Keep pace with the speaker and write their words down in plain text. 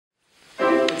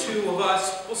two of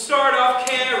us will start off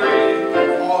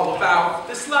caring all about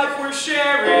this life we're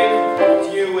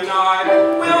sharing. You and I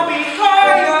will be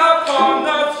high up on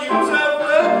the fumes of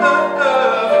love.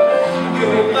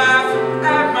 You'll laugh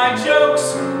at my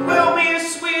jokes, we'll be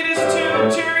as sweet as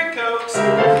two cherry cokes,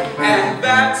 and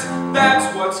that's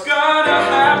what's gonna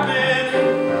happen.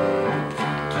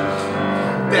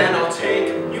 Then I'll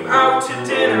take you out to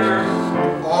dinner,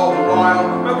 all the while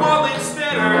my wallet's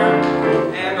thinner,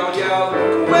 and I'll yell,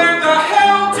 where the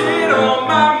hell did all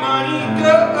my money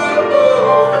go?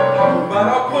 But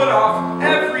I'll put off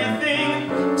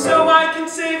everything so I can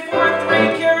save for a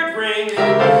 3-carat ring,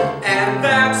 and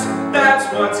that's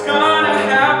what's gonna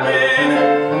happen.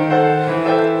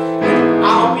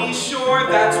 I'll be sure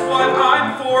that's what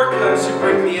I'm for, 'cause you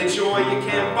bring me a joy you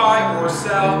can't buy or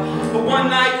sell. But one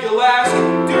night you'll ask,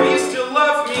 do you still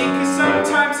love me? 'Cause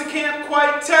sometimes I can't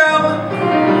quite tell.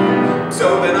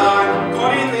 So then I'm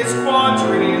caught in this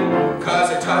quandary, 'cause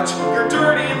I touch your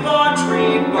dirty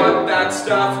laundry. But that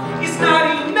stuff is not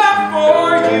enough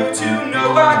for you to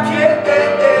know I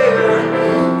care.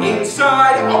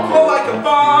 Inside I'll blow like a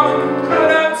bomb,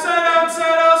 but outside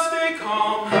I'll stay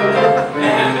calm.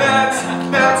 And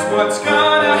that's what's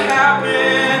gonna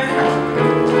happen.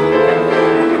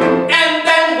 And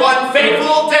then one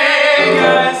fateful day,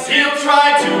 Guys, he'll try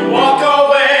to walk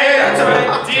away. that's right.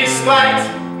 Despite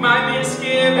My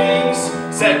misgivings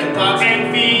second thoughts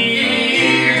and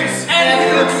fears. and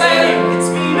he'll say it's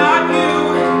me, not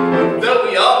you. Though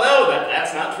we all know that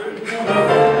that's not true.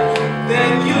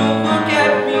 Then you'll look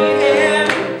at me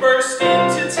and burst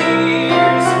into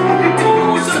tears. To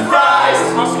your surprise,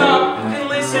 I'll stop and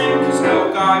listen, 'cause no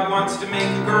guy wants to make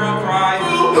a girl cry.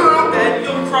 Then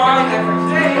you'll cry every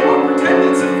day, I'll pretend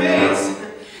it's a phase,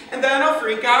 and then I'll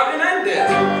freak out and end it.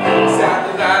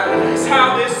 Sadly, that is how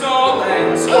this all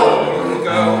ends. Oh, you can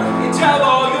go and tell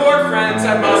all your friends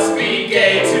I must be